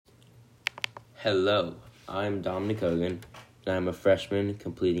Hello, I'm Dominic Hogan, and I'm a freshman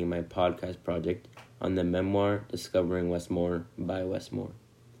completing my podcast project on the memoir Discovering Westmore by Wes Moore.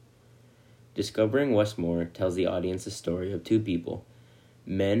 Discovering Westmore tells the audience the story of two people,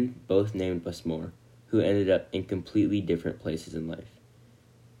 men both named Westmore, who ended up in completely different places in life.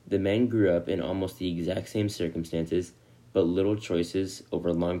 The men grew up in almost the exact same circumstances, but little choices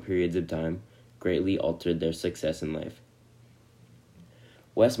over long periods of time greatly altered their success in life.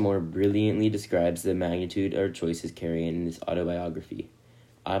 Wes Moore brilliantly describes the magnitude our choices carry in his autobiography.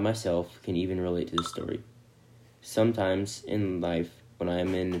 I myself can even relate to the story. Sometimes in life, when I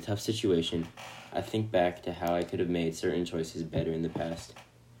am in a tough situation, I think back to how I could have made certain choices better in the past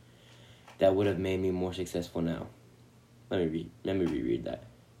that would have made me more successful now. Let me reread that.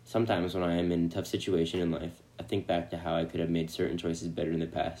 Sometimes when I am in a tough situation in life, I think back to how I could have made certain choices better in the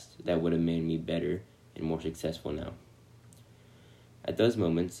past that would have made me better and more successful now. At those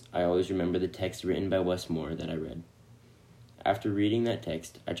moments, I always remember the text written by Wes Moore that I read. After reading that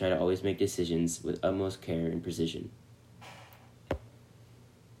text, I try to always make decisions with utmost care and precision.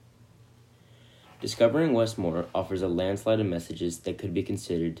 Discovering Wes Moore offers a landslide of messages that could be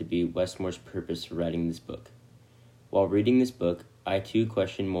considered to be Wes Moore's purpose for writing this book. While reading this book, I too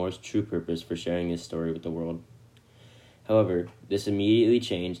questioned Moore's true purpose for sharing his story with the world. However, this immediately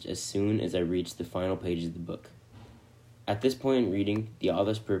changed as soon as I reached the final pages of the book. At this point in reading, the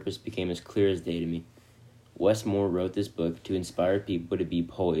author's purpose became as clear as day to me. Wes Moore wrote this book to inspire people to be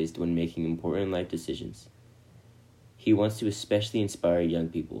poised when making important life decisions. He wants to especially inspire young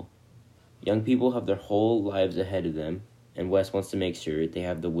people. Young people have their whole lives ahead of them, and Wes wants to make sure they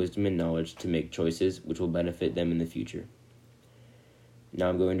have the wisdom and knowledge to make choices which will benefit them in the future. Now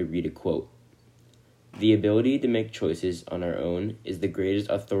I'm going to read a quote. "The ability to make choices on our own is the greatest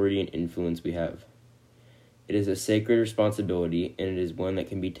authority and influence we have. It is a sacred responsibility, and it is one that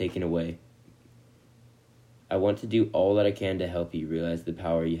can be taken away. I want to do all that I can to help you realize the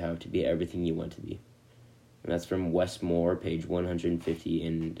power you have to be everything you want to be." And that's from Wes Moore, page 150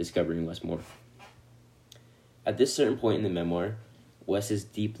 in Discovering Wes Moore. At this certain point in the memoir, Wes is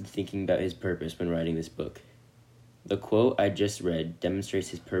deeply thinking about his purpose when writing this book. The quote I just read demonstrates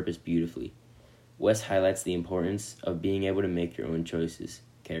his purpose beautifully. Wes highlights the importance of being able to make your own choices,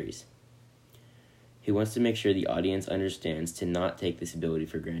 carries. He wants to make sure the audience understands to not take this ability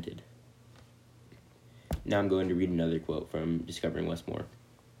for granted. Now I'm going to read another quote from Discovering Wes Moore.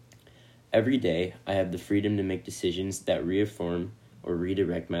 "Every day, I have the freedom to make decisions that reaffirm or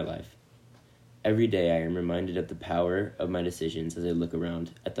redirect my life. Every day, I am reminded of the power of my decisions as I look around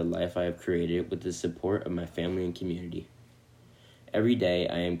at the life I have created with the support of my family and community. Every day,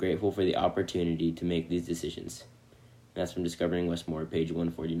 I am grateful for the opportunity to make these decisions." And that's from Discovering Wes Moore, page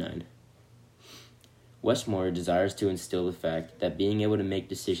 149. Wes Moore desires to instill the fact that being able to make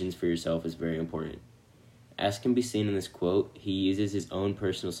decisions for yourself is very important. As can be seen in this quote, he uses his own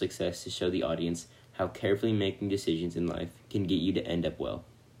personal success to show the audience how carefully making decisions in life can get you to end up well.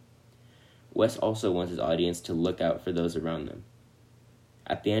 Wes also wants his audience to look out for those around them.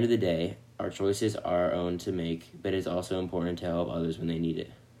 At the end of the day, our choices are our own to make, but it is also important to help others when they need it.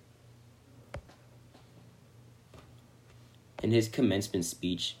 In his commencement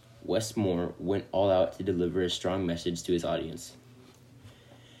speech, Wes Moore went all out to deliver a strong message to his audience.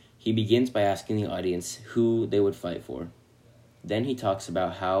 He begins by asking the audience who they would fight for. Then he talks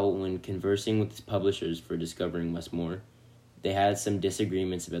about how, when conversing with his publishers for Discovering Wes Moore, they had some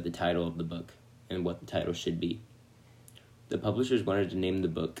disagreements about the title of the book and what the title should be. The publishers wanted to name the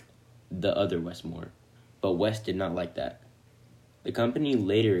book The Other Wes Moore, but Wes did not like that. The company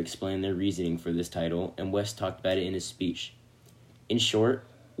later explained their reasoning for this title, and Wes talked about it in his speech. In short,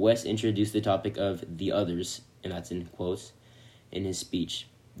 Wes introduced the topic of the others, and that's in quotes, in his speech.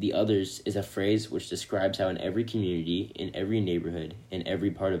 The others is a phrase which describes how in every community, in every neighborhood, in every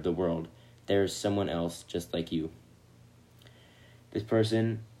part of the world, there is someone else just like you. This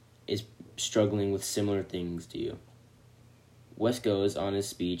person is struggling with similar things to you. Wes goes on his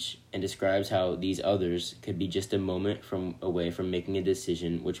speech and describes how these others could be just a moment away from making a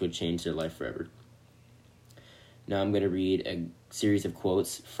decision which would change their life forever. Now I'm going to read a series of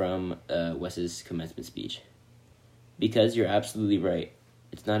quotes from Wes's commencement speech. "Because you're absolutely right.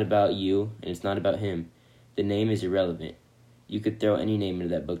 It's not about you, and it's not about him. The name is irrelevant. You could throw any name into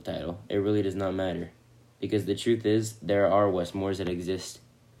that book title. It really does not matter. Because the truth is, there are Wes Moores that exist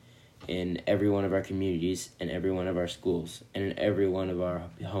in every one of our communities, in every one of our schools, and in every one of our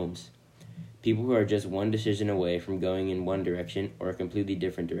homes. People who are just one decision away from going in one direction or a completely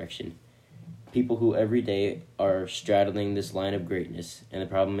different direction. People who every day are straddling this line of greatness, and the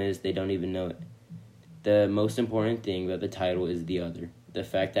problem is they don't even know it. The most important thing about the title is the other. the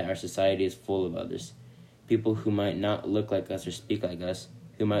fact that our society is full of others, people who might not look like us or speak like us,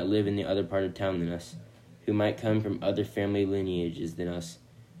 who might live in the other part of town than us, who might come from other family lineages than us.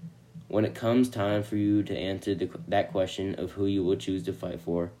 When it comes time for you to answer that question of who you will choose to fight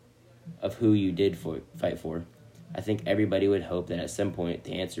for, of who you did fight for, I think everybody would hope that at some point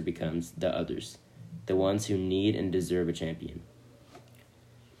the answer becomes the others, the ones who need and deserve a champion.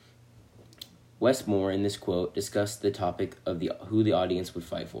 Wes Moore, in this quote, discussed the topic of who the audience would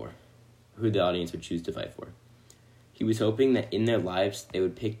fight for, who the audience would choose to fight for. He was hoping that in their lives they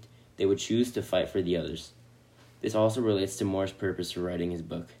would choose to fight for the others. This also relates to Moore's purpose for writing his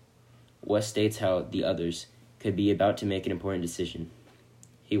book. Wes states how the others could be about to make an important decision.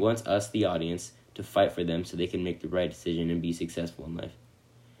 He wants us, the audience, to fight for them so they can make the right decision and be successful in life.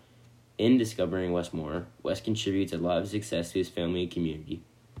 In discovering Wes Moore, Wes contributes a lot of success to his family and community.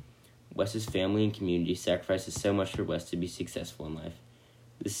 Wes's family and community sacrifices so much for Wes to be successful in life.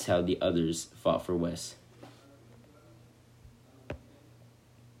 This is how the others fought for Wes.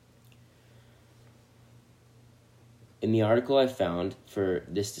 In the article I found for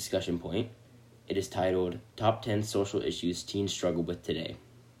this discussion point, it is titled, Top 10 Social Issues Teens Struggle with Today.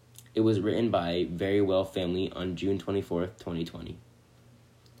 It was written by Very Well Family on June 24th, 2020.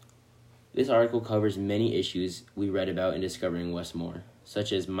 This article covers many issues we read about in discovering Wes Moore,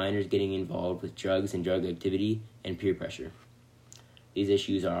 such as minors getting involved with drugs and drug activity and peer pressure. These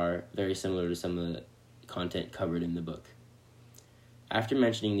issues are very similar to some of the content covered in the book. After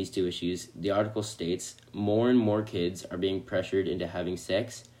mentioning these two issues, the article states more and more kids are being pressured into having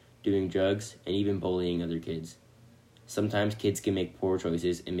sex, doing drugs, and even bullying other kids. Sometimes kids can make poor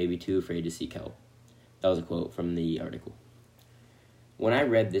choices and may be too afraid to seek help. That was a quote from the article. When I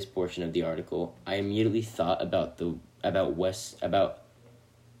read this portion of the article, I immediately thought let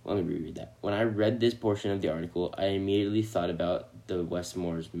me reread that. When I read this portion of the article, I immediately thought about the Wes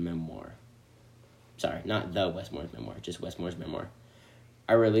Moore's memoir. Sorry, not the Wes Moore's memoir, just Wes Moore's memoir.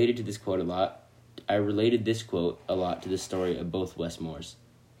 I related this quote a lot to the story of both Wes Moores.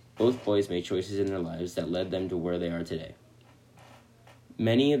 Both boys made choices in their lives that led them to where they are today.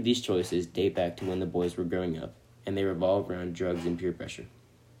 Many of these choices date back to when the boys were growing up, and they revolve around drugs and peer pressure.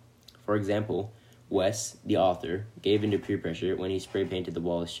 For example, Wes, the author, gave into peer pressure when he spray painted the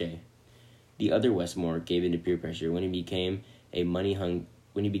wall of Shay. The other Wes Moore gave into peer pressure when he became money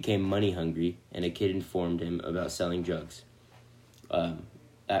hungry and a kid informed him about selling drugs.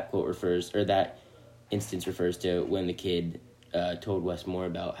 That instance refers to when the kid told Wes Moore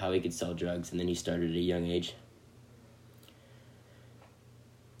about how he could sell drugs, and then he started at a young age.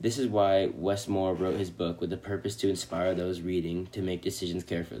 This is why Wes Moore wrote his book with the purpose to inspire those reading to make decisions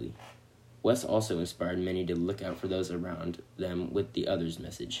carefully. Wes also inspired many to look out for those around them with the others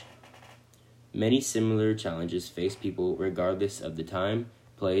message. Many similar challenges face people regardless of the time,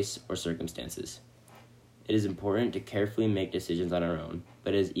 place, or circumstances. It is important to carefully make decisions on our own,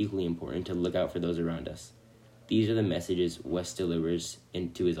 but it is equally important to look out for those around us. These are the messages Wes delivers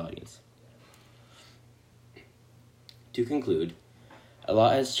to his audience. To conclude, a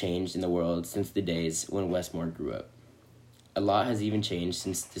lot has changed in the world since the days when Wes Moore grew up. A lot has even changed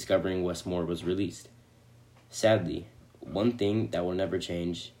since discovering Wes Moore was released. Sadly, one thing that will never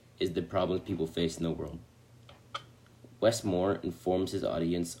change is the problems people face in the world. Wes Moore informs his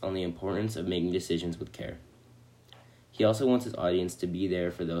audience on the importance of making decisions with care. He also wants his audience to be there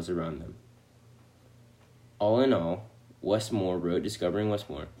for those around them. All in all, Wes Moore wrote Discovering Wes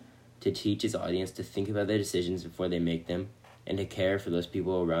Moore to teach his audience to think about their decisions before they make them and to care for those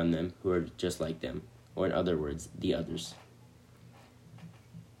people around them who are just like them, or in other words, the others.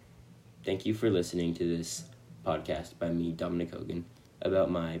 Thank you for listening to this podcast by me, Dominic Hogan, about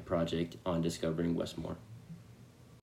my project on discovering Wes Moore.